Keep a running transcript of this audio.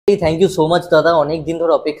Thank you so much দাদা, অনেক দিন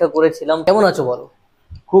ধরে অপেক্ষা করেছিলাম। কেমন আছো বলো?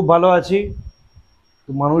 খুব ভালো আছি।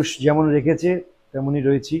 তো মানুষ যেমন রেখেছে তেমনই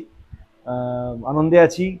রয়েছি। আনন্দে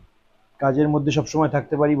আছি। কাজের মধ্যে সবসময়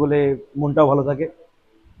থাকতে পারি বলে মনটাও ভালো থাকে।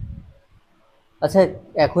 আচ্ছা,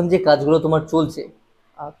 এখন যে কাজগুলো তোমার চলছে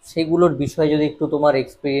সেগুলোর বিষয়ে যদি একটু তোমার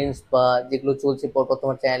এক্সপিরিয়েন্স বা যেগুলো চলছে পরপর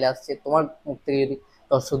তোমার চ্যানেলে আসছে, তোমার মুখ থেকে যদি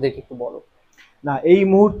দর্শকদেরকে একটু বলো। না, এই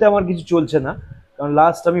মুহূর্তে আমার কিছু চলছে না, কারণ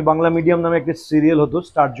লাস্ট আমি বাংলা মিডিয়াম নামে একটা সিরিয়াল হতো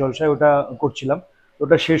স্টার জলসায়, ওটা করছিলাম।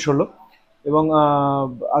 ওটা শেষ হলো এবং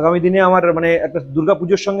আগামী দিনে আমার মানে একটা দুর্গা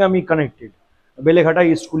পুজোর সঙ্গে আমি কানেক্টেড। বেলেঘাটা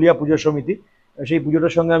স্কুলিয়া পুজো সমিতি, সেই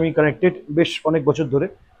পুজোটার সঙ্গে আমি কানেক্টেড বেশ অনেক বছর ধরে।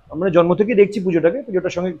 মানে জন্ম থেকেই দেখছি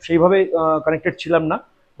পুজোটার সঙ্গে সেইভাবে কানেক্টেড ছিলাম না,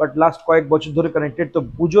 বাট লাস্ট কয়েক বছর ধরে কানেক্টেড। তো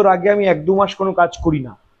পুজোর আগে আমি 1-2 মাস কোনো কাজ করি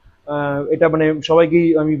না, এটা মানে সবাইকেই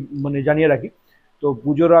আমি মানে জানিয়ে রাখি। তো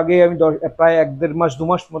পুজোর আগে আমি প্রায় 1-1.5-2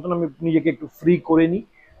 মাস মতন আমি নিজেকে একটু ফ্রি করে নিই।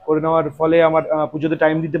 করে নেওয়ার ফলে আমার পুজোতে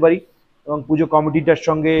টাইম দিতে পারি এবং পুজো কমিটিটার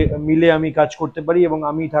সঙ্গে মিলে আমি কাজ করতে পারি। এবং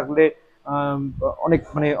আমি থাকলে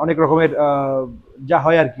অনেক রকমের যা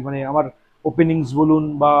হয় আর কি, মানে আমার ওপেনিংস বলুন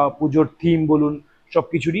বা পুজোর থিম বলুন, সব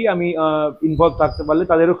কিছুরই আমি ইনভলভ থাকতে পারলে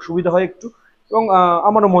তাদেরও সুবিধা হয় একটু, এবং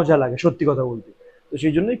আমারও মজা লাগে সত্যি কথা বলতে। তো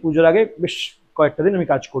সেই জন্যই পুজোর আগে বেশ কয়েকটা দিন আমি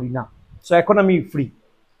কাজ করি না। সো এখন আমি ফ্রি।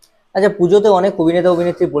 আচ্ছা, পুজোতে অনেক অভিনেতা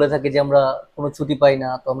অভিনেত্রী বলে থাকে যে আমরা কোনো ছুটি পাই না,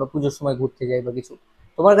 তো আমরা পুজোর সময় ঘুরতে যাই বা কিছু।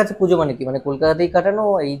 তোমার কাছে পুজো মানে কি, মানে কলকাতাতেই কাটানো,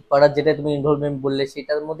 এই পাড়ার যেটা তুমি ইনভলভমেন্ট বললে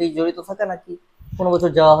সেটার মধ্যেই জড়িত থাকা, নাকি কোনো বছর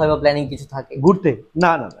যাওয়া হয় বা প্ল্যানিং কিছু থাকে? ঘুরতে?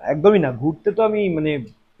 না না না, একদমই না। ঘুরতে তো আমি মানে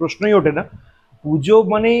প্রশ্নই ওঠে না। পুজো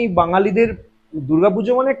মানেই বাঙালিদের,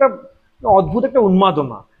 দুর্গাপুজো মানে একটা অদ্ভুত একটা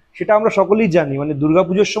উন্মাদনা। সেটা আমরা সকলেই জানি। মানে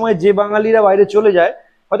দুর্গাপুজোর সময় যে বাঙালিরা বাইরে চলে যায়,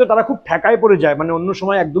 হয়তো তারা খুব ঠেকায় পড়ে যায়, মানে অন্য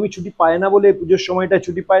সময় একদমই ছুটি পায় না বলে পুজোর সময়টা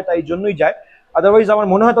ছুটি পায়, তাই জন্যই যায়। আদারওয়াইজ আমার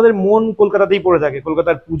মনে হয় তাদের মন কলকাতাতেই পড়ে থাকে,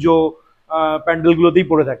 কলকাতার পুজো প্যান্ডেলগুলোতেই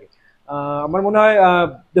পড়ে থাকে। আমার মনে হয়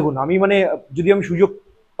দেখুন, আমি মানে যদি আমি সুযোগ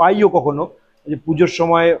পাইও কখনো যে পুজোর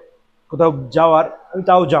সময় কোথাও যাওয়ার, আমি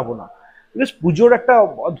তাও যাব না। বিকজ পুজোর একটা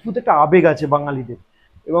অদ্ভুত একটা আবেগ আছে বাঙালিদের।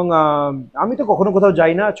 এবং আমি তো কখনো কোথাও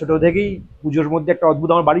যাই না ছোট থেকেই। পুজোর মধ্যে একটা অদ্ভুত,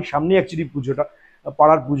 আমার বাড়ির সামনে অ্যাকচুয়ালি পুজোটা,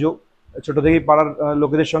 পাড়ার পুজো। ছোট থেকেই পাড়ার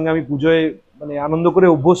লোকেদের সঙ্গে আমি পুজোয় মানে আনন্দ করে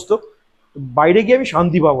অভ্যস্ত। তো বাইরে গিয়ে আমি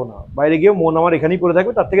শান্তি পাবো না, বাইরে গিয়ে মন আমার এখানেই পড়ে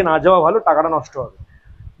থাকবে, তার থেকে না যাওয়া ভালো, টাকাটা নষ্ট হবে।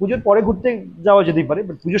 পুজোর পরে ঘুরতে যাওয়া যেতেই পারে,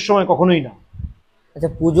 বাট পুজোর সময় কখনোই না। আচ্ছা,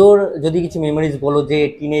 পুজোর যদি কিছু মেমোরিজ বলো, যে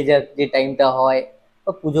টিনেজার যে টাইমটা হয়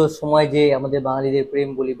বা পুজোর সময় যে আমাদের বাঙালিদের প্রেম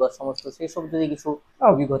বলি বা সমস্ত সেই সব যদি কিছু আহ,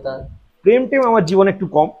 অভিজ্ঞতা। প্রেম টেম আমার জীবনে একটু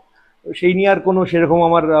কম। তো সেই নিয়ে আর কোনো সেরকম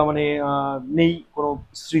আমার মানে নেই কোনো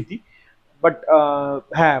স্মৃতি। বাট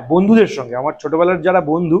হ্যাঁ, বন্ধুদের সঙ্গে আমার ছোটবেলার যারা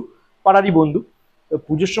বন্ধু, পাড়ারই বন্ধু, তো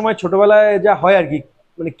পুজোর সময় ছোটবেলায় যা হয় আর কি,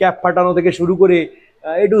 মানে ক্যাপ ফাটানো থেকে শুরু করে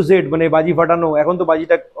A to Z, মানে বাজি ফাটানো। এখন তো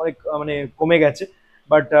বাজিটা অনেক মানে কমে গেছে,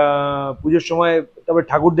 বাট পুজোর সময় তারপরে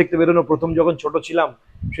ঠাকুর দেখতে বেরোনো। প্রথম যখন ছোট ছিলাম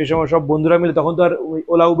সেই সময় সব বন্ধুরা মিলে, তখন তো আর ওই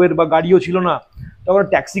ওলা উবের বা গাড়িও ছিল না, তখন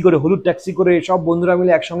ট্যাক্সি করে, হলুদ ট্যাক্সি করে সব বন্ধুরা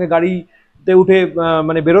মিলে একসঙ্গে গাড়িতে উঠে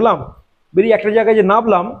মানে বেরোলাম। বেরিয়ে একটা জায়গায় যে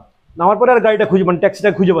নামলাম, নামার পরে আর গাড়িটা খুঁজে মানে ট্যাক্সিটা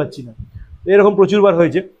খুঁজে পাচ্ছি না। তো এরকম প্রচুরবার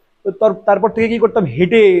হয়েছে। তো তারপর থেকে কি করতাম,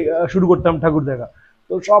 হেঁটে শুরু করতাম ঠাকুর দেখা।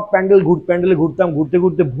 তো সব প্যান্ডেলে ঘুরতাম, ঘুরতে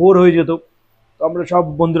ঘুরতে ভোর হয়ে যেত। তো আমরা সব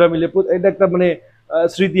বন্ধুরা মিলে এটা একটা মানে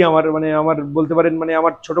স্মৃতি আমার, মানে আমার বলতে পারেন মানে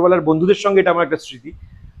আমার ছোটবেলার বন্ধুদের সঙ্গে এটা আমার একটা স্মৃতি।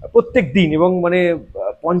 প্রত্যেক দিন, এবং মানে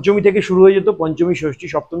পঞ্চমী থেকে শুরু হয়ে যেত, পঞ্চমী, ষষ্ঠী,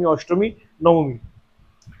 সপ্তমী, অষ্টমী, নবমী,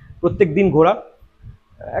 প্রত্যেক দিন ঘোরা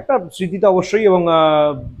একটা স্মৃতি তো অবশ্যই। এবং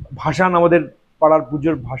ভাসান, আমাদের পাড়ার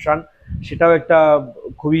পুজোর ভাসান, সেটাও একটা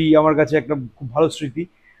খুবই আমার কাছে একটা খুব ভালো স্মৃতি।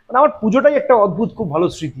 মানে আমার পুজোটাই একটা অদ্ভুত খুব ভালো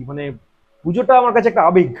স্মৃতি। মানে পুজোটা আমার কাছে একটা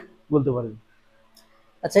আবেগ বলতে পারেন।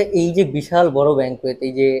 আচ্ছা, এই যে বিশাল বড় ব্যাংকুয়েট,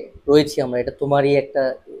 এই যে রয়েছি আমরা, এটা তোমারই একটা,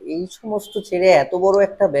 এই সমস্ত ছেড়ে এত বড়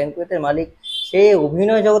একটা ব্যাংকুয়েটের মালিক, সে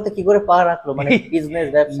অভিনয় জগতে কি করে পা রাখলো, মানে বিজনেস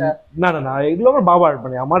ব্যবসা? না না না, এগুলো আমার বাবার,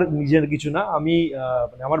 মানে আমার নিজের কিছু না। আমি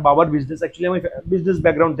মানে আমার বাবার বিজনেস, অ্যাকচুয়ালি আমি বিজনেস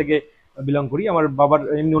ব্যাকগ্রাউন্ড থেকে বিলং করি। আমার বাবার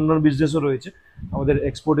এমনি অন্যান্য বিজনেসও রয়েছে, আমাদের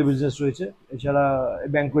এক্সপোর্টের বিজনেস রয়েছে, এছাড়া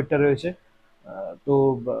ব্যাংকুয়েটটা রয়েছে। তো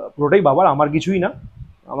পুরোটাই বাবার, আমার কিছুই না।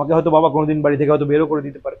 আমাকে হয়তো বাবা কোনোদিন বাড়ি থেকে হয়তো বেরও করে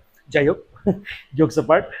দিতে পারে, যাই হোক, জোকস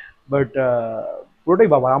অ্যাপার্ট। বাট পুরোটাই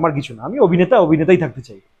বাবা, আমার কিছু না। আমি অভিনেতাই থাকতে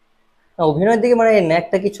চাই। না, অভিনয়ের দিকে মানে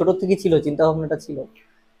ন্যাকটা কি ছোট থেকে ছিল, চিন্তা ভাবনাটা ছিল?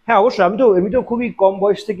 হ্যাঁ, অবশ্যই। আমি তো এমনিতেও খুবই কম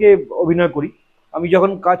বয়স থেকে অভিনয় করি। আমি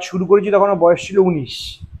যখন কাজ শুরু করেছি তখন আমার বয়স ছিল 19।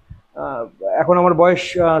 আহ, এখন আমার বয়স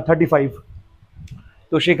 35।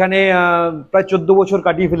 তো সেখানে প্রায় 14 বছর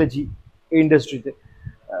কাটিয়ে ফেলেছি এই ইন্ডাস্ট্রিতে।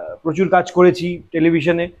 প্রচুর কাজ করেছি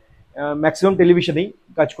টেলিভিশনে, ম্যাক্সিমাম টেলিভিশনেই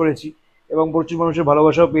কাজ করেছি, এবং প্রচুর মানুষের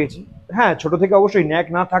ভালোবাসাও পেয়েছি। হ্যাঁ, ছোট থেকে অবশ্যই ন্যাক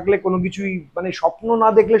না থাকলে কোনো কিছুই, মানে স্বপ্ন না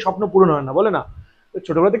দেখলে স্বপ্ন পূরণ হয় না, বলে না? তো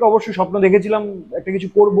ছোটবেলা থেকে অবশ্যই স্বপ্ন দেখেছিলাম একটা কিছু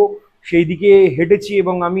করব, সেই দিকে হেঁটেছি,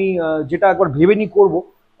 এবং আমি যেটা একবার ভেবে নি করবো,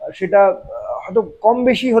 সেটা হয়তো কম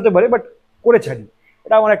বেশি হতে পারে, বাট করে ছাড়ি।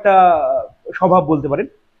 এটা আমার একটা স্বভাব বলতে পারেন।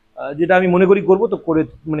 যেটা আমি মনে করি করবো তো করে,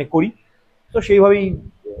 মানে করি। তো সেইভাবেই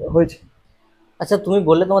হয়েছে। আচ্ছা, তুমি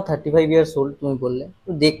বললে তোমার 35 ইয়ার্স ওল্ড, তুমি বললে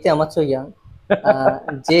তো দেখতে আমার চেয়ে ইয়াং।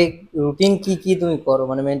 যে রুটিন কি কি তুমি করো,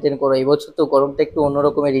 মানে মেনটেন করো? এই বছর তো গরমটা একটু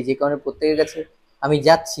অন্যরকমের, যে কারণে প্রত্যেকের কাছে আমি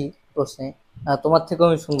যাচ্ছি প্রশ্নে। তোমার থেকেও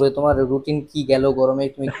আমি শুনবো যে তোমার রুটিন কি গেল গরমে,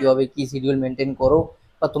 তুমি কিভাবে কি শিডিউল মেনটেন করো,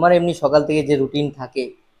 বা তোমার এমনি সকাল থেকে যে রুটিন থাকে,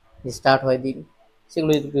 যে স্টার্ট হয় দিন,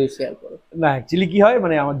 সেগুলো যদি একটু শেয়ার করো। না, অ্যাকচুয়ালি কি হয়,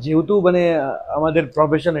 মানে আমার যেহেতু মানে আমাদের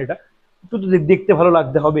প্রফেশন এটা, একটু তো দেখতে ভালো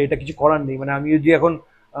লাগতে হবে, এটা কিছু করার নেই। মানে আমি যদি এখন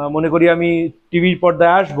মনে করি আমি টিভির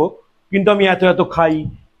পর্দায় আসবো, কিন্তু আমি এত এত খাই,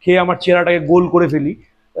 খেয়ে আমার চেহারাটাকে গোল করে ফেলি,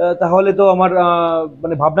 তাহলে তো আমার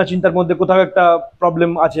মানে ভাবনা চিন্তার মধ্যে কোথাও একটা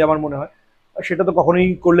প্রবলেম আছে আমার মনে হয়। আর সেটা তো কখনোই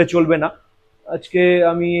করলে চলবে না। আজকে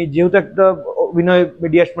আমি যেহেতু একটা অভিনয়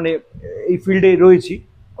মিডিয়া, মানে এই ফিল্ডে রয়েছি,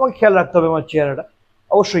 আমাকে খেয়াল রাখতে হবে আমার চেহারাটা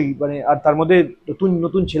অবশ্যই। মানে আর তার মধ্যে নতুন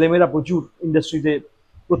নতুন ছেলেমেয়েরা প্রচুর ইন্ডাস্ট্রিতে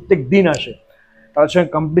প্রত্যেক দিন আসে, তাদের সঙ্গে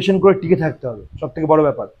কম্পিটিশন করে টিকে থাকতে হবে, সব থেকে বড়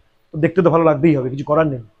ব্যাপার। তো দেখতে তো ভালো লাগতেই হবে, কিছু করার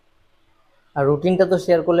নেই। আর রুটিনটা তো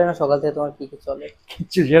শেয়ার করলে না, সকাল থেকে তোমার কি কি চলে,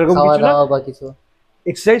 কিচ্ছু সেরকম খাওয়া কিছু না। দাওয়া বা কিছু?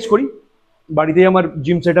 এক্সারসাইজ করি, বাড়িতেই আমার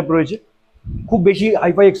জিম সেট আপ রয়েছে। খুব বেশি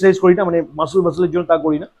হাইফাই এক্সারসাইজ করি না, মানে মাসলের জন্য তা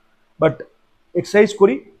করি না, বাট এক্সারসাইজ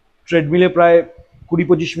করি। ট্রেডমিলে প্রায়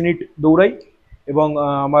 20-25 মিনিট দৌড়াই। এবং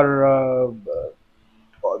আমার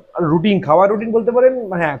রুটিন, খাওয়ার রুটিন বলতে পারেন,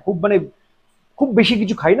 হ্যাঁ, খুব মানে খুব বেশি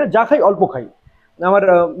কিছু খাই না, যা খাই অল্প খাই। আমার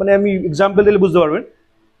মানে আমি এক্সাম্পল দিলে বুঝতে পারবেন।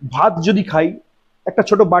 ভাত যদি খাই, একটা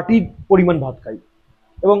ছোট বাটির পরিমাণ ভাত খাই,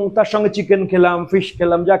 এবং তার সঙ্গে চিকেন খেলাম, ফিশ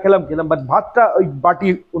খেলাম, যা খেলাম খেলাম, বাট ভাতটা ওই বাটি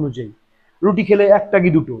অনুযায়ী। রুটি খেলে একটা কি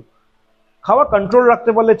দুটো। খাওয়া কন্ট্রোল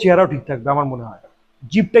রাখতে পারলে চেহারাও ঠিক থাকবে আমার মনে হয়।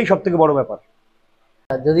 জিপটাই সব থেকে বড় ব্যাপার।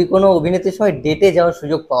 আর যদি কোনো অভিনেত্রীর সঙ্গে ডেটে যাওয়ার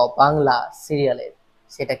সুযোগ পাও বাংলা সিরিয়ালের,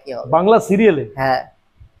 সেটা কি হবে? বাংলা সিরিয়ালে? হ্যাঁ।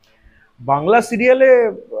 বাংলা সিরিয়ালে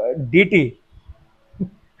ডেটে,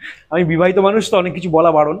 আমি বিবাহিত মানুষ তো অনেক কিছু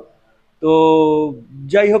বলা বারণ। তো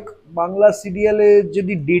যাই হোক, বাংলা সিরিয়ালে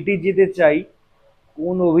যদি ডেটে যেতে চাই,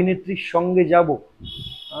 কোন অভিনেত্রীর সঙ্গে যাব?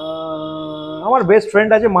 আমার বেস্ট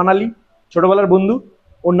ফ্রেন্ড আছে মানালি, ছোটবেলার বন্ধু।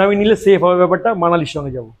 ওর নামে নিলে সেফ হবে ব্যাপারটা, মানালির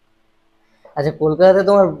সঙ্গে যাব। আচ্ছা, কলকাতাতে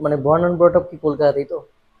তোমার মানে বর্ন অ্যান্ড ব্রট আপ কি কলকাতাতেই তো?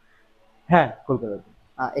 হ্যাঁ, কলকাতাতে।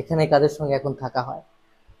 এখানে কাদের সঙ্গে এখন থাকা হয়?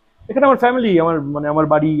 এখানে আমার ফ্যামিলি, আমার মানে আমার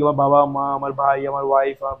বাড়ি, আমার বাবা মা, আমার ভাই, আমার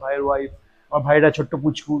ওয়াইফ, আমার ভাইয়ের ওয়াইফ। আমার ভাইরা ছোট্ট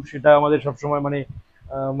পুচকু, সেটা আমাদের সবসময় মানে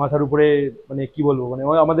মাথার উপরে, মানে কি বলবো, মানে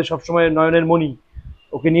ও আমাদের সবসময় নয়নের মণি।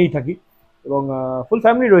 ওকে নিয়েই থাকি। এবং ফুল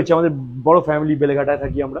ফ্যামিলি রয়েছে আমাদের, বড় ফ্যামিলি, বেলেঘাটায়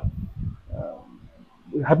থাকি আমরা।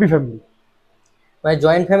 Happy family. মানে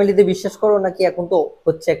জয়েন্ট ফ্যামিলিতে বিশ্বাস করো নাকি? এখন তো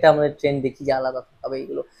হচ্ছে একটা আমাদের ট্রেন্ড দেখি যে আলাদা হবে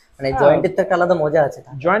এগুলো, মানে জয়েন্টের তো একটা আলাদা মজা আছে।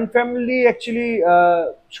 জয়েন্ট ফ্যামিলি অ্যাকচুয়ালি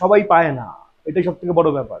সবাই পায় না, এটাই সব থেকে বড়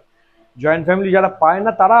ব্যাপার। জয়েন্ট ফ্যামিলি যারা পায়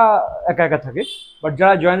না তারা একা একা থাকে, বাট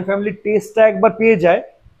যারা জয়েন্ট ফ্যামিলির টেস্টটা একবার পেয়ে যায়,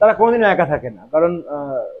 তারা কোনোদিনও একা থাকে না। কারণ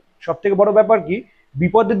সব থেকে বড় ব্যাপার কি,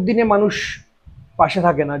 বিপদের দিনে মানুষ পাশে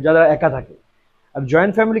থাকে না যারা একা থাকে। আর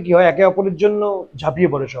জয়েন্ট ফ্যামিলি কি হয়, একে অপরের জন্য ঝাঁপিয়ে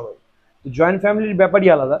পড়ে সবাই। তো জয়েন্ট ফ্যামিলির ব্যাপারই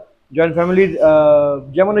আলাদা। জয়েন্ট ফ্যামিলির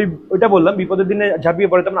যেমন ওইটা বললাম, বিপদের দিনে ঝাঁপিয়ে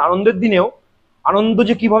পড়ে, তেমন আনন্দের দিনেও আনন্দ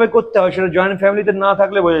যে কিভাবে করতে হয় সেটা জয়েন্ট ফ্যামিলিতে না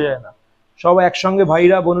থাকলে বোঝা যায় না। সব একসঙ্গে,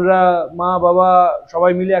 ভাইরা বোনেরা, মা বাবা,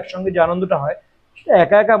 সবাই মিলে একসঙ্গে যে আনন্দটা হয়, সেটা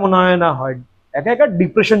একা একা মনে হয় না হয়। একা একা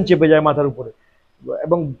ডিপ্রেশন চেপে যায় মাথার উপরে।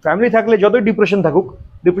 এবং ফ্যামিলি থাকলে যতই ডিপ্রেশন থাকুক,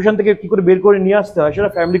 ডিপ্রেশন থেকে কি করে বের করে নিয়ে আসতে হয় সেটা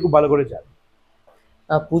ফ্যামিলি খুব ভালো করে যায়।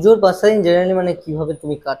 পুজোর 5 দিন জেনারেলি মানে কিভাবে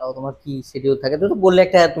তুমি কাটাও? তোমার কি শিডিউল থাকে? তুমি তো বললে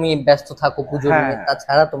একটা তুমি ব্যস্ত থাকো পুজো নিয়ে, হ্যাঁ,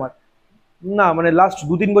 তাছাড়া তোমার? না মানে লাস্ট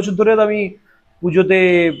 2-3 বছর ধরে তো আমি পুজোতে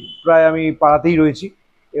প্রায় আমি পাড়াতেই রয়েছি।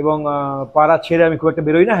 এবং পাড়া ছেড়ে আমি খুব একটা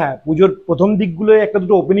বেরোই না। হ্যাঁ, পুজোর প্রথম দিকগুলোয় একটা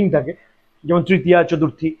দুটো ওপেনিং থাকে, যেমন তৃতীয়া,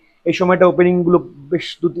 চতুর্থী, এই সময়টা ওপেনিং গুলো বেশ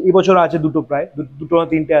এবছর আছে দুটো, প্রায় দুটো না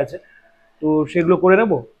তিনটে আছে। তো সেগুলো করে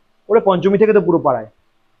নেবো। ওরা পঞ্চমী থেকে তো পুরো পাড়ায়।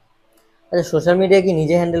 আচ্ছা, সোশ্যাল মিডিয়া কি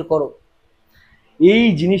নিজে হ্যান্ডেল করো? এই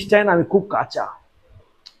জিনিসটায় না আমি খুব কাঁচা।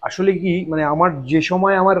 আসলে কি, মানে আমার যে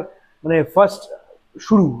সময় আমার মানে ফার্স্ট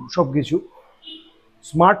শুরু সবকিছু,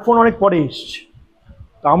 স্মার্টফোন অনেক পরে এসছে।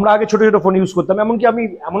 তো আমরা আগে ছোট ছোট ফোন ইউজ করতাম, এমনকি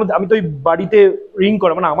আমি তো ওই বাড়িতে রিং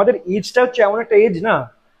করা, মানে আমাদের এজটা হচ্ছে এমন একটা এজ না,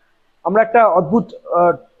 আমরা একটা অদ্ভুত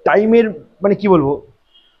টাইমের, মানে কি বলবো,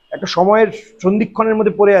 একটা সময়ের সন্ধিক্ষণের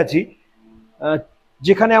মধ্যে পড়ে আছি।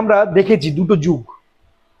 যেখানে আমরা দেখেছি দুটো যুগ।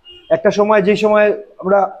 একটা সময়, যে সময়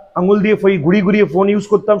আমরা আঙুল দিয়ে ঘুরিয়ে ঘুরিয়ে ফোন ইউজ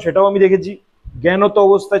করতাম, সেটাও আমি দেখেছি জ্ঞানত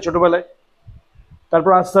অবস্থায় ছোটবেলায়।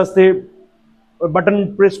 তারপর আস্তে আস্তে বাটন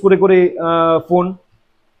প্রেস করে করে ফোন।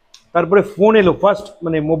 তারপরে ফোন এলো ফার্স্ট,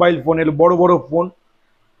 মানে মোবাইল ফোন এলো, বড় বড় ফোন।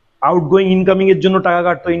 আউটগোয়িং ইনকামিং এর জন্য টাকা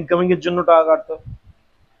কাটতো, ইনকামিং এর জন্য টাকা কাটতো।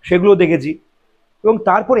 সেগুলো দেখেছি। এবং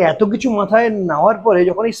তারপরে এত কিছু মাথায় নেওয়ার পরে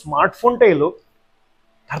যখন এই স্মার্টফোনটা এলো,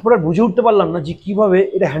 তারপর আর বুঝে উঠতে পারলাম না যে কিভাবে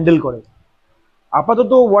এটা হ্যান্ডেল করে।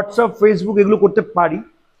 আপাতত হোয়াটসঅ্যাপ, ফেসবুক এগুলো করতে পারি,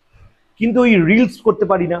 কিন্তু ওই রিলস করতে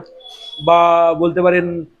পারি না। বা বলতে পারেন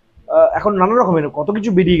এখন নানা রকমের কত কিছু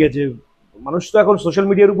বেরিয়ে গেছে, মানুষ তো এখন সোশ্যাল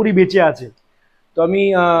মিডিয়ার উপরই বেঁচে আছে। তো আমি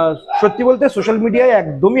সত্যি বলতে সোশ্যাল মিডিয়ায়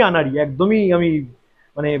একদমই আনাড়ি, একদমই আমি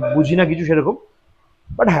মানে বুঝি না কিছু সেরকম।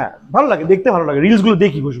 বাট হ্যাঁ, ভালো লাগে দেখতে, ভালো লাগে, রিলস গুলো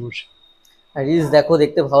দেখি বসে বসে। রিলস দেখো,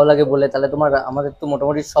 দেখতে ভালো লাগে বলে তাহলে তোমার, আমাদের তো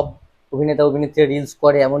মোটামুটি সব অভিনেতা অভিনেত্রী রিলস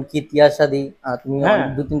করে, এমনকি তিয়াশাদি, তুমি হ্যাঁ,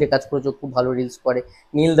 2-3টে কাজ করেছো, খুব ভালো রিলস করে।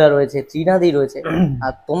 নীলদা রয়েছে, ত্রিনাদি রয়েছে।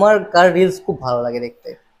 আর তোমার কার রিলস খুব ভালো লাগে দেখতে?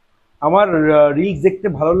 আমার রিলস দেখতে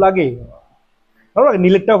ভালো লাগে, ভালো লাগে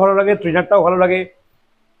নীলেরটাও ভালো লাগে, ট্রেনারটাও ভালো লাগে,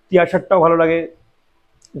 তিয়াশারটাও ভালো লাগে।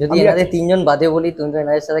 যদি আমি এনাদের তিনজন বাদে বলি, তুমি তো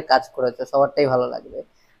এনাদের সাথে কাজ করেছো, সবারটাই ভালো লাগবে।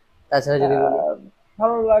 তাছাড়া যদি বলি,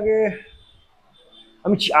 ভালো লাগে,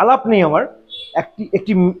 আমি আলাপ নেই আমার, একটি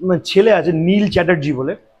একটি মানে ছেলে আছে নীল চ্যাটার্জি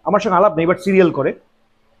বলে, আমার সঙ্গে আলাপ নেই, বাট সিরিয়াল করে।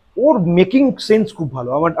 ওর মেকিং সেন্স খুব ভালো,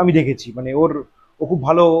 আমি দেখেছি, মানে ও খুব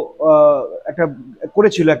ভালো একটা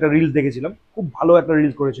করেছিল, একটা রিলস দেখেছিলাম, খুব ভালো একটা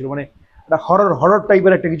রিলস করেছিল, মানে একটা হরর হরর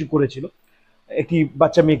টাইপের একটা কিছু করেছিল একটি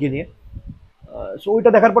বাচ্চা মেয়েকে নিয়ে। সো ওইটা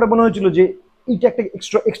দেখার পরে মনে হয়েছিল যে এইটা একটা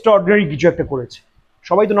এক্সট্রা অর্ডিনারি কিছু একটা করেছে।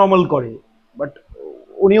 সবাই তো নর্মাল করে, বাট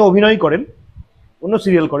উনিও অভিনয় করেন, অন্য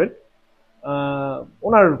সিরিয়াল করেন।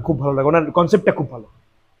 ওনার খুব ভালো লাগে, ওনার কনসেপ্টটা খুব ভালো।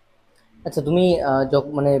 আচ্ছা তুমি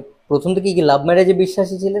মানে প্রথম থেকে কি লাভ ম্যারেজে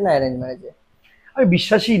বিশ্বাসী ছিলে না অ্যারেঞ্জ ম্যারেজে? আমি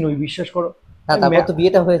বিশ্বাসী নই, বিশ্বাস করো। না, আমি তারপর তো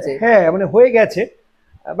বিয়েটা হয়েছে। হ্যাঁ, মানে হয়ে গেছে,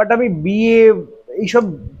 বাট আমি বিয়ে, এইসব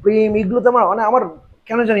প্রেম এগুলোতে আমার মানে আমার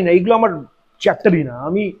কেন জানি না, এগুলো আমার চ্যাপ্টারই না।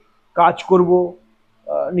 আমি কাজ করব,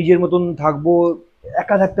 নিজের মতন থাকবো,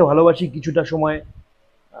 একা থাকতে ভালোবাসি কিছুটা সময়।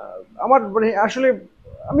 আমার মানে আসলে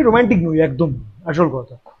আমি রোমান্টিক নই একদম, আসল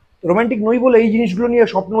কথা। রোমান্টিক নই বলে এই জিনিসগুলো নিয়ে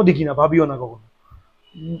স্বপ্ন দেখি না, ভাবিও না কখনো।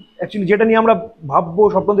 অ্যাকচুয়ালি যেটা নিয়ে আমরা ভাববো,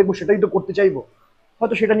 স্বপ্ন দেখবো, সেটাই তো করতে চাইবো।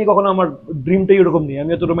 হয়তো সেটা নিয়ে কখনো আমার ড্রিমটাই ওরকম নেই,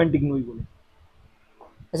 আমি অত রোমান্টিক নই বলে।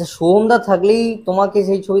 আচ্ছা, সোহমদা থাকলেই তোমাকে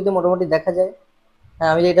সেই ছবিতে মোটামুটি দেখা যায়।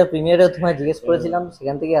 হ্যাঁ, আমি যেটা প্রিমিয়ারে তোমায় জিজ্ঞেস করেছিলাম,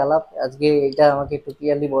 সেখান থেকে আলাপ আজকে। এটা আমাকে একটু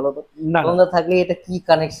ক্লিয়ারলি বলো তো, না না, সোহমদা থাকলে এটা কি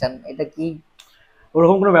কানেকশন, এটা কি?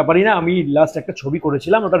 ওরকম কোনো ব্যাপারই না। আমি লাস্ট একটা ছবি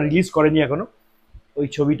করেছিলাম, ওটা রিলিজ করেনি এখনো। ওই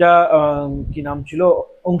ছবিটা কি নাম ছিল,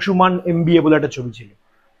 অংশুমান এমবিএ বলে একটা ছবি ছিল।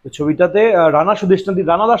 তো ছবিটাতে রানা সুদেশনাদি,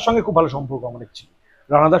 রানাদার সঙ্গে খুব ভালো সম্পর্ক আমার অ্যাকচুয়ালি,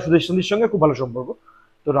 রানাদা সুদেশনাদির সঙ্গে খুব ভালো সম্পর্ক।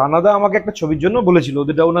 তো রানাদা আমাকে একটা ছবির জন্য বলেছিল,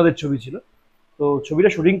 ওনাদের ছবি ছিল। তো ছবিটা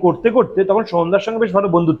শুটিং করতে করতে তখন সন্ধ্যার সঙ্গে বেশ ভালো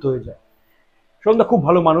বন্ধুত্ব হয়ে যায়। সন্ধ্যা খুব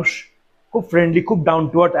ভালো মানুষ, খুব ফ্রেন্ডলি, খুব ডাউন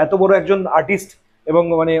টু আর্থ, এত বড় একজন আর্টিস্ট। এবং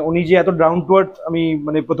মানে উনি যে এত ডাউন টু আর্থ আমি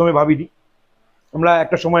মানে প্রথমে ভাবিনি। আমরা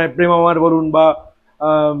একটা সময় প্রেম আমার বলুন বা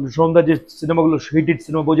সন্ধ্যার যে সিনেমাগুলো হিট হিট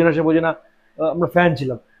সিনেমা, বোঝে না সে বোঝে না, আমরা ফ্যান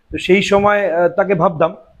ছিলাম। তো সেই সময় তাকে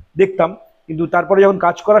ভাবতাম, দেখতাম, কিন্তু তারপরে যখন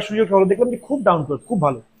কাজ করার সুযোগ হলো দেখলাম যে খুব ডাউন টু আর্থ, খুব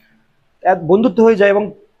ভালো, এক বন্ধুত্ব হয়ে যায়। এবং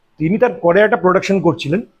তিনি তার পরে একটা প্রোডাকশন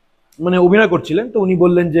করছিলেন, মানে অভিনয় করছিলেন। তো উনি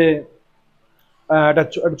বললেন যে একটা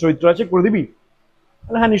চরিত্র আছে, করে দিবি?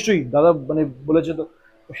 হ্যাঁ নিশ্চয়ই দাদা, মানে বলেছে তো।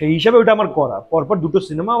 সেই হিসাবে ওটা আমার করা, পরপর দুটো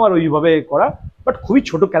সিনেমা আমার ওইভাবে করা। বাট খুবই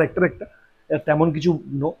ছোট ক্যারেক্টার একটা, তেমন কিছু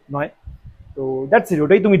নয়। তো দ্যাটস ইট,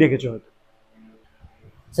 ওটাই তুমি দেখেছো হয়তো।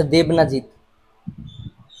 আচ্ছা, দেব না জিৎ?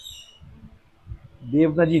 দেব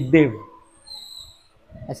না জি, দেব।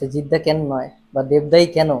 আচ্ছা, জিদ্দা কেন নয়, বা দেবদাই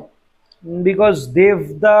কেন? বিকজ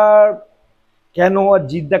দেবদা কেন আর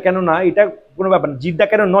জিদ্দা কেন না, এটা কোনো ব্যাপার না। জিদ্দা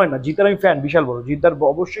কেন নয় না, জিদ্দার আমি ফ্যান, বিশাল বড়, জিদ্দার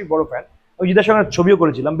অবশ্যই বড় ফ্যান। আমি জিদ্দার সঙ্গে ছবিও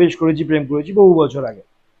করেছিলাম, বেশ করেছি, প্রেম করেছি বহু বছর আগে।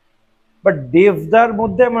 বাট দেবদার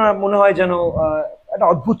মধ্যে আমার মনে হয় যেন একটা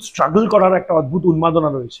অদ্ভুত স্ট্রাগল করার একটা অদ্ভুত উন্মাদনা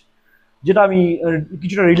রয়েছে, যেটা আমি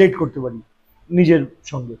কিছুটা রিলেট করতে পারি নিজের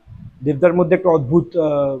সঙ্গে। দেবদার মধ্যে একটা অদ্ভুত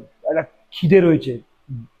একটা খিদে রয়েছে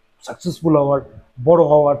সাকসেসফুল হওয়ার, বড়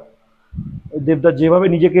হওয়ার। দেবদার যেভাবে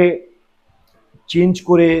নিজেকে চেঞ্জ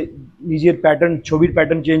করে, নিজের প্যাটার্ন, ছবির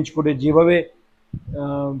প্যাটার্ন চেঞ্জ করে যেভাবে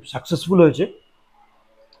সাকসেসফুল হয়েছে,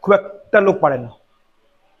 খুব একটা লোক পারে না।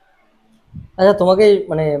 আচ্ছা, তোমাকে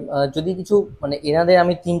মানে যদি কিছু মানে এনাদের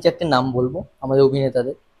আমি 3-4টে নাম বলবো আমাদের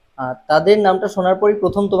অভিনেতাদের, তাদের নামটা শোনার পরই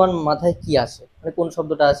প্রথম তোমার মাথায় কি আসে, মানে কোন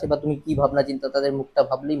শব্দটা আসে, বা তুমি কি ভাবনা চিন্তা তাদের মুখটা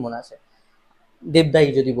ভাবলেই মনে আসে? দেবদাই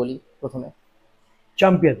যদি বলি প্রথমে।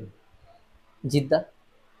 Champion, Jeddah?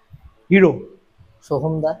 Hero,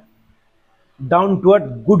 সোহমদা? Down to earth,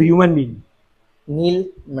 good human being, নীল,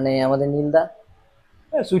 মানে আমাদের নীলদা?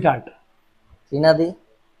 Sweet heart, রিনাদি?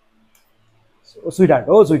 সুইট হার্ট,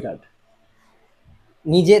 ও সুইট হার্ট।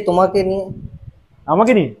 নিজে তোমাকে নিয়ে?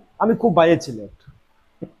 আমাকে নিয়ে আমি খুব বাজে ছিল।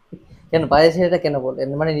 কেন বাইরে ছেলেটা কেন বলেন,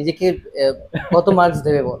 মানে নিজেকে কত মার্কস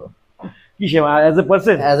দেবে বলো? কি সে as a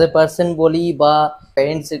person? As a person বলি, বা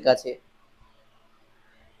প্যারেন্টস এর কাছে?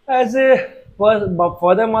 অ্যাজ এ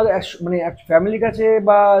ফাদার মাদার, মানে ফ্যামিলির কাছে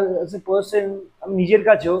বা অ্যাজ এ পার্সন, আমি নিজের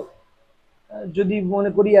কাছেও যদি মনে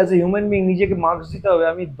করি অ্যাজ এ হিউম্যান বিং নিজেকে মার্কস দিতে হবে,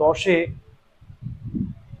 আমি 10-এ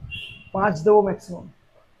 5 দেবো ম্যাক্সিমাম।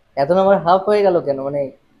 এত নাম্বার হাফ হয়ে গেল কেন, মানে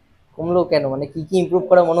কমলো কেন, মানে কি কি ইমপ্রুভ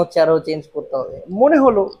করা মনে হচ্ছে আরো চেঞ্জ করতে হবে? মনে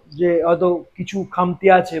হলো যে হয়তো কিছু খামতি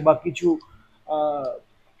আছে বা কিছু আহ,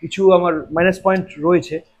 কিছু আমার মাইনাস পয়েন্ট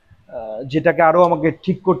রয়েছে, যেটাকে আরো আমাকে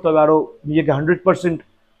ঠিক করতে হবে, আরো নিজেকে 100%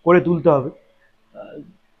 করে তুলতে হবে। আহ,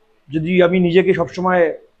 যদি আমি নিজেকে সবসময়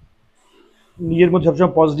নিজের মধ্যে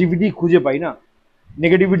সবসময় পজিটিভিটি খুঁজে পাই না,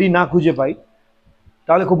 নেগেটিভিটি না খুঁজে পাই,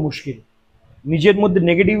 তাহলে খুব মুশকিল। নিজের মধ্যে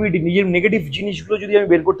নেগেটিভিটি, নিজের নেগেটিভ জিনিসগুলো যদি আমি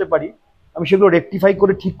বের করতে পারি, আমি সেগুলো রেকটিফাই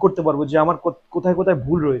করে ঠিক করতে পারবো যে আমার কোথায় কোথায়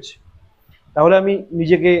ভুল রয়েছে। তাহলে আমি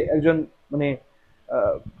নিজেকে একজন মানে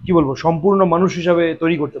আহ, কি বলবো, সম্পূর্ণ মানুষ হিসাবে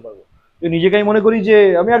তৈরি করতে পারবো। তো নিজেকে আমি মনে করি যে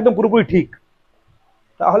আমি একদম পুরোপুরি ঠিক,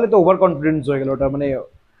 তাহলে তো ওভার কনফিডেন্স হয়ে গেল ওটা, মানে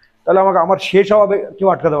তাহলে আমাকে আমার শেষ হওয়া কেউ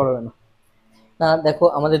আটকাতে পারবে না। না দেখো,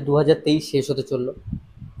 আমাদের 2023 শেষ হতে চললো,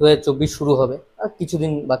 2024 শুরু হবে, আর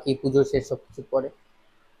কিছুদিন বাকি, পুজো শেষ সব কিছু পরে।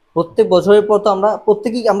 প্রত্যেক বছরের পর তো আমরা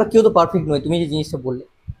প্রত্যেকেই, আমরা কেউ তো পারফেক্ট নই, তুমি যে জিনিসটা বললে,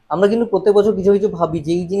 আমরা কিন্তু প্রত্যেক বছর কিছু কিছু ভাবি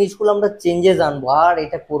যে এই জিনিসগুলো আমরা চেঞ্জেস আনবো আর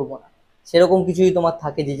এটা করবো না। সেরকম কিছুই তোমার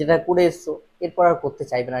থাকে যে যেটা করে এসছো এরপর আর করতে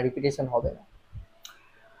চাইবে না, রিপিটেশন হবে না?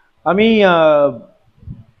 আমি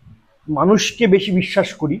মানুষকে বেশি বিশ্বাস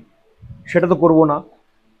করি, সেটা তো করবো না।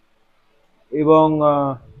 এবং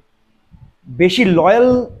বেশি লয়াল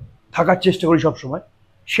থাকার চেষ্টা করি সব সময়,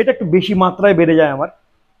 সেটা একটু বেশি মাত্রায় বেড়ে যায় আমার।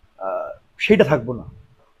 আহ, সেটা থাকবো না।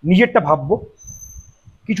 নিজেরটা ভাববো,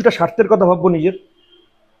 কিছুটা স্বার্থের কথা ভাববো নিজের।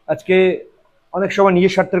 আজকে অনেক সময়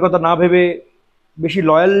নিজের স্বার্থের কথা না ভেবে বেশি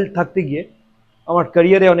লয়াল থাকতে গিয়ে আমার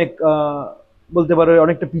ক্যারিয়ারে অনেক বলতে পারো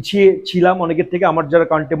অনেকটা পিছিয়ে ছিলাম অনেকের থেকে, আমার যারা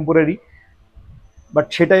কন্টেম্পোরারি। বাট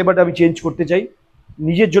সেটা এবার আমি চেঞ্জ করতে চাই,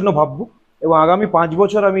 নিজের জন্য ভাববো। এবং আগামী 5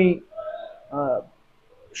 বছর আমি আহ,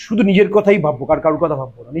 শুধু নিজের কথাই ভাববো, কারোর কথা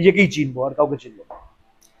ভাববো না, নিজেকেই চিনবো আর কাউকে চিনবো না।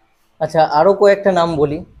 আচ্ছা, আরো কয়েকটা নাম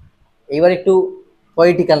বলি। এইবার একটু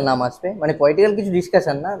পলিটিক্যাল নাম আসবে, মানে পলিটিক্যাল কিছু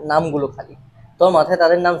ডিসকাশন না, নামগুলো খালি। তোর মাথায়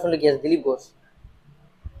তাদের নাম শুনলে কি আছে? দিলীপ ঘোষ।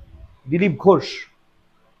 দিলীপ ঘোষ।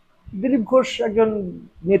 দিলীপ ঘোষ একজন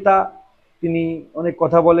নেতা, তিনি অনেক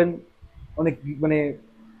কথা বলেন, অনেক মানে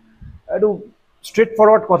একটু স্ট্রেট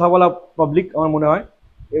ফরওয়ার্ড কথা বলা পাবলিক আমার মনে হয়।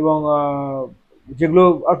 এবং যেগুলো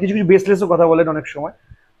আর কিছু কিছু বেসলেসও কথা বলেন অনেক সময়।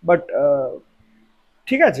 বাট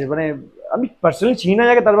ঠিক আছে, মানে আমি পার্সোনালি চিনি না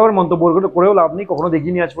যাকে, তার ব্যাপারে মন্তব্য করেও লাভ নেই, কখনো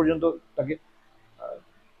দেখিনি আজ পর্যন্ত তাকে।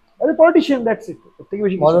 পলিটিশিয়ান, দ্যাটস ইট, তার থেকে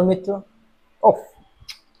বেশি কিছু। Madan Mitra. Of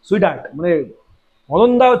sweet heart, মানে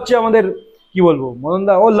মদন দা হচ্ছে আমাদের, কি বলবো, মদন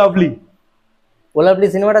দা ও লাভলি। গোলাপলি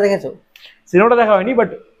সিনেমাটা দেখেছো? সিনেমাটা দেখা হয়নি, বাট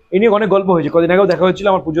এ নিয়ে অনেক গল্প হয়েছে। কদিন আগেও দেখা হয়েছিল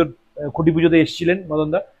আমার পুজোর খুঁটি পুজোতে এসেছিলেন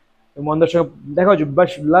মদনদা। মদনদার সঙ্গে দেখা হয়েছে,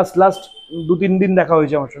 বাস লাস্ট লাস্ট 2-3 দিন দেখা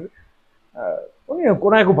হয়েছে আমার সঙ্গে। উনি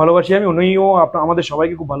কোনায় খুব ভালোবাসি আমি, উনিও আমাদের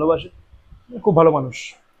সবাইকে খুব ভালোবাসে, খুব ভালো মানুষ।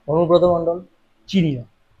 অনুব্রত মন্ডল। চিনি না,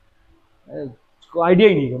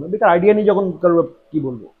 আইডিয়াই নেই, কোনো বেকার আইডিয়া নেই যখন কারোর কি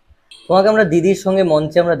বলবো। তোমাকে আমরা দিদির সঙ্গে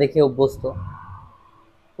মঞ্চে আমরা দেখে অভ্যস্ত,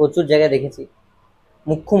 প্রচুর জায়গায় দেখেছি।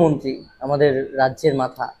 মুখ্যমন্ত্রী, আমাদের রাজ্যের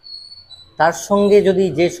মাথা, তার সঙ্গে যদি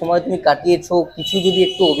যে সময় তুমি কাটিয়েছো, কিছু যদি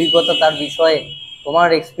একটু অভিজ্ঞতা তার বিষয়ে, তোমার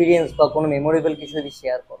এক্সপিরিয়েন্স বা কোনো মেমোরেবল কিছু যদি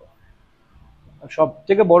শেয়ার করো। সব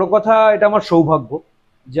থেকে বড় কথা, এটা আমার সৌভাগ্য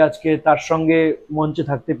যে আজকে তার সঙ্গে মঞ্চে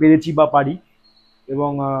থাকতে পেরেছি বা পারি।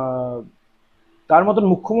 এবং তার মতন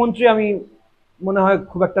মুখ্যমন্ত্রী আমি মনে হয়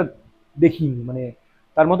খুব একটা দেখিনি, মানে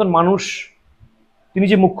তার মতন মানুষ। তিনি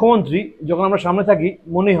যে মুখ্যমন্ত্রী, যখন আমরা সামনে থাকি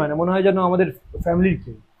মনেই হয় না, মনে হয় যেন আমাদের ফ্যামিলির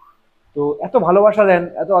কেউ। তো এত ভালোবাসা দেন,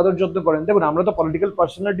 এত আদর যত্ন করেন। দেখুন, আমরা তো পলিটিক্যাল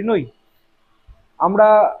পার্সোনালিটি নই, আমরা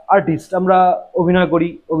আর্টিস্ট, আমরা অভিনয় করি,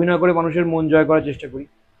 অভিনয় করে মানুষের মন জয় করার চেষ্টা করি।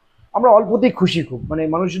 আমরা অল্পতেই খুশি খুব, মানে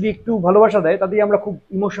মানুষ যদি একটু ভালোবাসা দেয় তাতেই আমরা খুব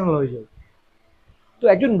ইমোশনাল হয়ে যাই। তো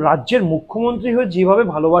একজন রাজ্যের মুখ্যমন্ত্রী হয়ে যেভাবে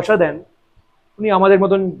ভালোবাসা দেন উনি আমাদের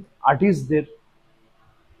মতন আর্টিস্টদের,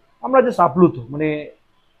 আমরা যে আপ্লুত, মানে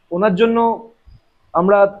ওনার জন্য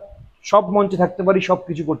আমরা সব মঞ্চে থাকতে পারি, সব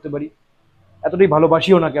কিছু করতে পারি, এতটাই ভালোবাসি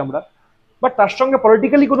ওনাকে আমরা। বাট তার সঙ্গে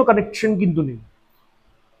পলিটিক্যালি কোনো কানেকশন কিন্তু নেই।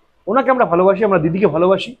 ওনাকে আমরা ভালোবাসি, আমরা দিদিকে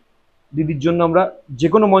ভালোবাসি, দিদির জন্য আমরা যে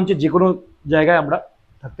কোনো মঞ্চে যে কোনো জায়গায় আমরা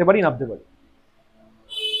থাকতে পারি, নামতে পারি।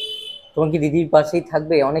 তোমার কি দিদির পাশেই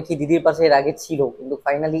থাকবে? অনেকেই দিদির পাশে এর আগে ছিল, কিন্তু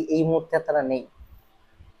ফাইনালি এই মুহূর্তে আর তারা নেই।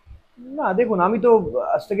 না দেখুন, আমি তো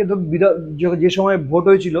আজ থেকে যে সময় ভোট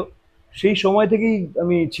হয়েছিল সেই সময় থেকেই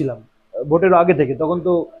আমি ছিলাম, ভোটের আগে থেকে। তখন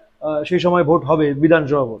তো সেই সময় ভোট হবে,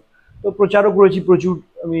 বিধানসভা ভোট। তো প্রচারও করেছি প্রচুর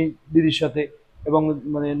আমি দিদির সাথে। এবং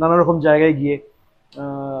মানে নানা রকম জায়গায় গিয়ে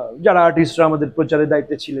যারা আর্টিস্টরা আমাদের প্রচারের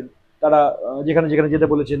দায়িত্বে ছিলেন, তারা যেখানে যেখানে যেতে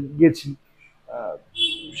বলেছেন গিয়েছি। আহ,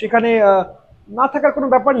 সেখানে না থাকার কোনো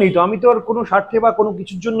ব্যাপার নেই তো, আমি তো আর কোনো স্বার্থে বা কোনো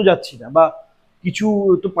কিছুর জন্য যাচ্ছি না, বা কিছু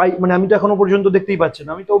তো পাই, মানে আমি তো এখনো পর্যন্ত দেখতেই পাচ্ছি না,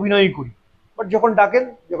 আমি তো অভিনয়ই করি। বাট যখন ডাকেন,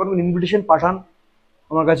 যখন ইনভিটেশন পাঠান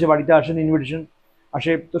আমার কাছে, বাড়িতে আসেন, ইনভিটেশন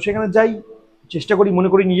আসে, তো সেখানে যাই, চেষ্টা করি, মনে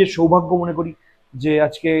করি নিজের সৌভাগ্য মনে করি যে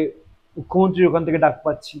আজকে মুখ্যমন্ত্রীর ওখান থেকে ডাক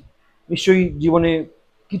পাচ্ছি। নিশ্চয়ই জীবনে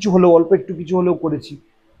কিছু হলেও, অল্প একটু কিছু হলেও করেছি,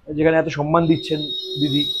 যেখানে এত সম্মান দিচ্ছেন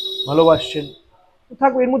দিদি, ভালোবাসছেন,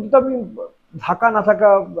 থাকবে। এর মধ্যে তো আমি থাকা না থাকা,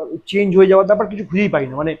 চেঞ্জ হয়ে যাওয়ার ব্যাপার কিছু খুঁজেই পাই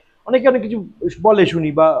না। মানে অনেকে অনেক কিছু বলে শুনি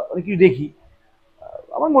বা অনেক কিছু দেখি,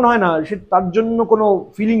 আমার মনে হয় না সে তার জন্য কোনো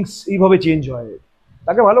ফিলিংস এইভাবে চেঞ্জ হয়।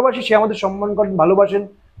 তাকে ভালোবাসি, সে আমাদের সম্মান করেন, ভালোবাসেন,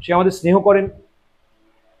 সে আমাদের স্নেহ করেন,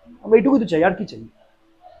 আমরা এইটুকুই তো চাই, আর কি চাই।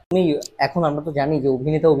 এখন আমরা তো জানি যে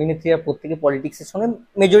অভিনেতা অভিনেত্রীরা প্রত্যেকে পলিটিক্সের সঙ্গে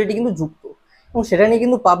মেজরিটি কিন্তু যুক্ত, এবং সেটা নিয়ে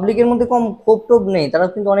কিন্তু পাবলিকের মধ্যে কম ক্ষোভ টোভ নেই। তারা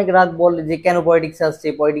কিন্তু অনেক রাগ বলে যে কেন পলিটিক্স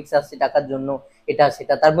আসছে টাকার জন্য, এটা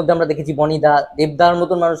সেটা। তার মধ্যে আমরা দেখেছি বনিদা, দেবদার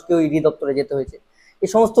মতন মানুষকেও ইডি দপ্তরে যেতে হয়েছে, এই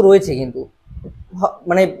সমস্ত রয়েছে কিন্তু।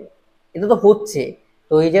 মানে এটা তো হচ্ছে।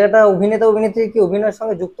 তো এই জায়গাটা অভিনেতা অভিনেত্রী কি অভিনয়ের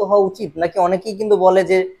সঙ্গে যুক্ত হওয়া উচিত, নাকি অনেকেই কিন্তু বলে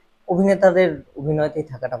যে অভিনেতাদের অভিনয়তেই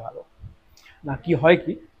থাকাটা ভালো? না, কি হয়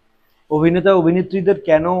কি, অভিনেতা অভিনেত্রীদের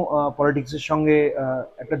কেন পলিটিক্সের সঙ্গে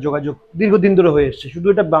একটা যোগাযোগ দীর্ঘদিন ধরে হয়ে এসছে, শুধু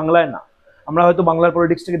এটা বাংলায় না, আমরা হয়তো বাংলার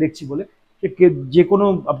পলিটিক্সটাকে দেখছি বলে, যে কোনো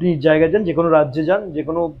আপনি জায়গায় যান, যে কোনো রাজ্যে যান, যে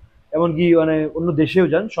কোনো এমনকি মানে অন্য দেশেও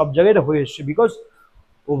যান, সব জায়গায় এটা হয়ে এসছে। বিকজ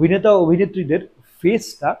অভিনেতা অভিনেত্রীদের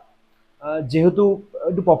ফেসটা যেহেতু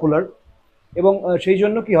একটু পপুলার, এবং সেই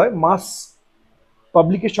জন্য কি হয়, মাস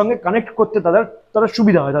পাবলিকের সঙ্গে কানেক্ট করতে তারা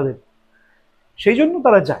সুবিধা হয় তাদের, সেই জন্য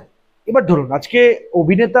তারা যায়। এবার ধরুন আজকে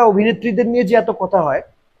অভিনেতা অভিনেত্রীদের নিয়ে যে এত কথা হয়,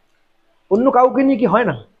 অন্য কাউকে নিয়ে কি হয়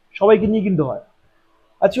না? সবাইকে নিয়ে কিন্তু হয়।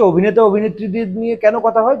 আজকে অভিনেতা অভিনেত্রীদের নিয়ে কেন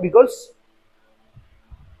কথা হয়? বিকজ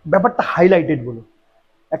ব্যাপারটা হাইলাইটেড বলে।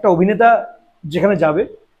 একটা অভিনেতা যেখানে যাবে,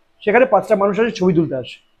 সেখানে 5টা মানুষ আসে ছবি তুলতে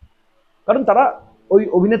আসে, কারণ তারা ওই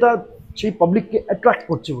অভিনেতা সেই পাবলিককে অ্যাট্রাক্ট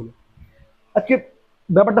করছে বলে। আজকে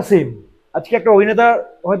ব্যাপারটা সেম, আজকে একটা অভিনেতা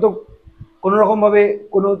হয়তো কোনো রকমভাবে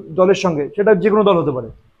কোনো দলের সঙ্গে, সেটা যে কোনো দল হতে পারে,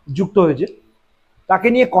 যুক্ত হয়েছে, তাকে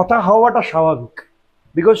নিয়ে কথা হওয়াটা স্বাভাবিক,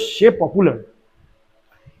 বিকজ সে পপুলার।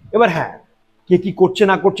 এবার হ্যাঁ, কে কি করছে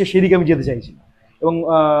না করছে সেদিকে আমি যেতে চাইছি না, এবং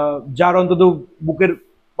যার অন্তত বুকের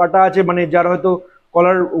পাটা আছে, মানে যার হয়তো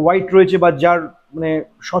কলার হোয়াইট রয়েছে, বা যার মানে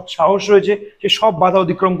সৎ সাহস রয়েছে, সে সব বাধা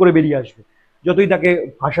অতিক্রম করে বেরিয়ে আসবে। যতই তাকে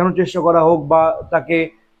ভাসানোর চেষ্টা করা হোক, বা তাকে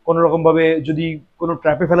কোনো রকমভাবে যদি কোনো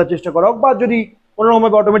ট্র্যাপে ফেলার চেষ্টা করা হোক, বা যদি কোনো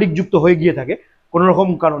রকমভাবে অটোমেটিক যুক্ত হয়ে গিয়ে থাকে কোনো রকম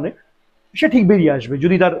কারণে, সে ঠিক বেরিয়ে আসবে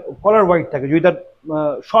যদি তার কলার হোয়াইট থাকে, যদি তার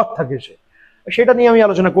সৎ থাকে। সেটা নিয়ে আমি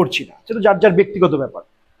আলোচনা করছি না, সেটা যার যার ব্যক্তিগত ব্যাপার।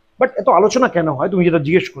 বাট এত আলোচনা কেন হয়, তুমি যেটা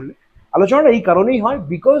জিজ্ঞেস করলে, আলোচনাটা এই কারণেই হয়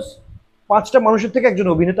বিকজ 5টা মানুষের থেকে একজন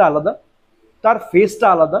অভিনেতা আলাদা, তার ফেসটা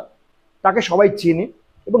আলাদা, তাকে সবাই চেনে,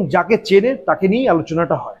 এবং যাকে চেনে তাকে নিয়েই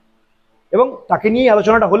আলোচনাটা হয়, এবং তাকে নিয়েই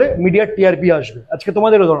আলোচনাটা হলে মিডিয়ার টিআরপি আসবে। আজকে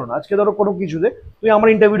তোমাদেরও ধরো না, আজকে ধরো কোনো কিছুতে তুমি আমার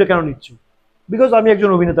ইন্টারভিউটা কেন নিচ্ছ? বিকজ আমি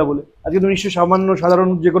একজন অভিনেতা বলে। আজকে তুমি নিশ্চয়ই সামান্য সাধারণ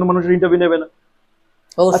যে কোনো মানুষের ইন্টারভিউ নেবে না।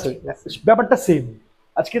 অবশ্যই। ব্যাপারটা সেম,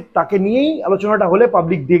 আজকে তাকে নিয়েই আলোচনাটা হলে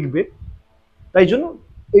পাবলিক দেখবে, তাই জন্য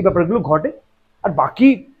এই ব্যাপারগুলো ঘটে। আর বাকি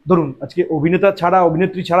ধরুন আজকে অভিনেতা ছাড়া,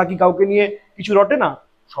 অভিনেত্রী ছাড়া কি কাউকে নিয়ে কিছু রটে না?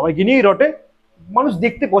 সবাইকে নিয়েই রটে, মানুষ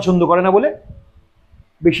দেখতে পছন্দ করে না বলে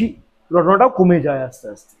বেশি রটনাটাও কমে যায় আস্তে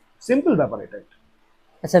আস্তে। সিম্পল ব্যাপার এটা একটা।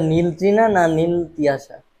 আচ্ছা, নীল তৃণা না নীল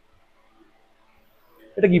তিয়াশা?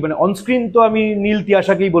 এটা কি মানে অনস্ক্রিন তো আমি নীল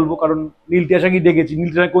তিয়াশাকেই বলবো, কারণ নীল তিয়াশাকেই দেখেছি, নীল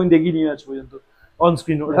তিয়াশা কোন দেখিনি আজ পর্যন্ত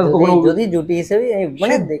অনস্ক্রিন। ওটা কখনো যদি জুটি হিসেবে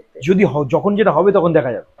মানে দেখতে, যদি যখন যেটা হবে তখন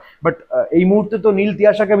দেখা যাবে। বাট এই মুহূর্তে তো নীল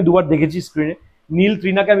তিয়াশাকে আমি 2বার দেখেছি স্ক্রিনে, নীল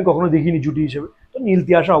তৃণাকে আমি কখনো দেখিনি জুটি হিসেবে, তো নীল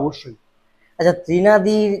তিয়াশা অবশ্যই। আচ্ছা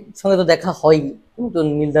তৃণাদির সঙ্গে তো দেখা হয়নি, তুমি তো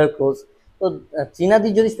নীলদার ক্লোজ, তো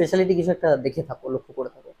তৃণাদির যদি স্পেশালিটি কিছু একটা দেখে থাকো, লক্ষ্য করে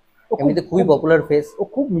থাকো, ও খুব এমনিতে খুবই পপুলার ফেস। ও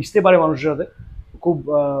খুব মিশতে পারে মানুষের সাথে, খুব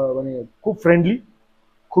মানে খুব ফ্রেন্ডলি,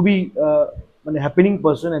 খুবই মানে হ্যাপেনিং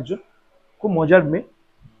পার্সন একজন, খুব মজার মেয়ে,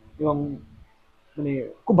 এবং মানে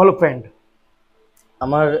খুব ভালো ফ্রেন্ড।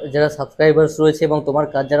 আমার যারা সাবস্ক্রাইবার্স রয়েছে এবং তোমার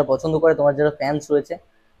কাজ যারা পছন্দ করে, তোমার যারা ফ্যান্স রয়েছে,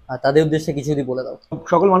 তাদের উদ্দেশ্যে কিছু যদি বলে দাও।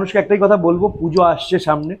 সকল মানুষকে একটাই কথা বলবো, পুজো আসছে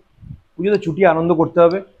সামনে, পুজোতে ছুটি আনন্দ করতে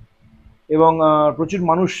হবে, এবং প্রচুর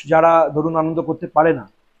মানুষ যারা ধরুন আনন্দ করতে পারে না,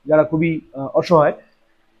 যারা খুবই অসহায়,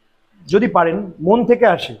 যদি পারেন মন থেকে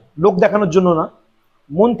আসে, লোক দেখানোর জন্য না,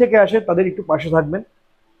 মন থেকে আসে, তাদের একটু পাশে থাকবেন।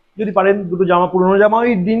 যদি পারেন 2টো জামা, পুরোনো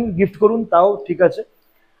জামাই দিন, গিফট করুন, তাও ঠিক আছে।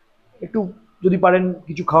 একটু যদি পারেন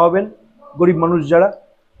কিছু খাওয়াবেন, গরিব মানুষ যারা,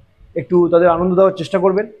 একটু তাদের আনন্দ দেওয়ার চেষ্টা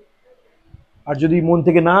করবেন। আর যদি মন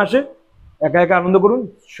থেকে না আসে, একা একা আনন্দ করুন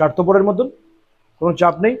স্বার্থপরের মতন, কোনো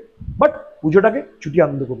চাপ নেই, বাট পুজোটাকে ছুটি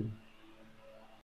আনন্দ করুন।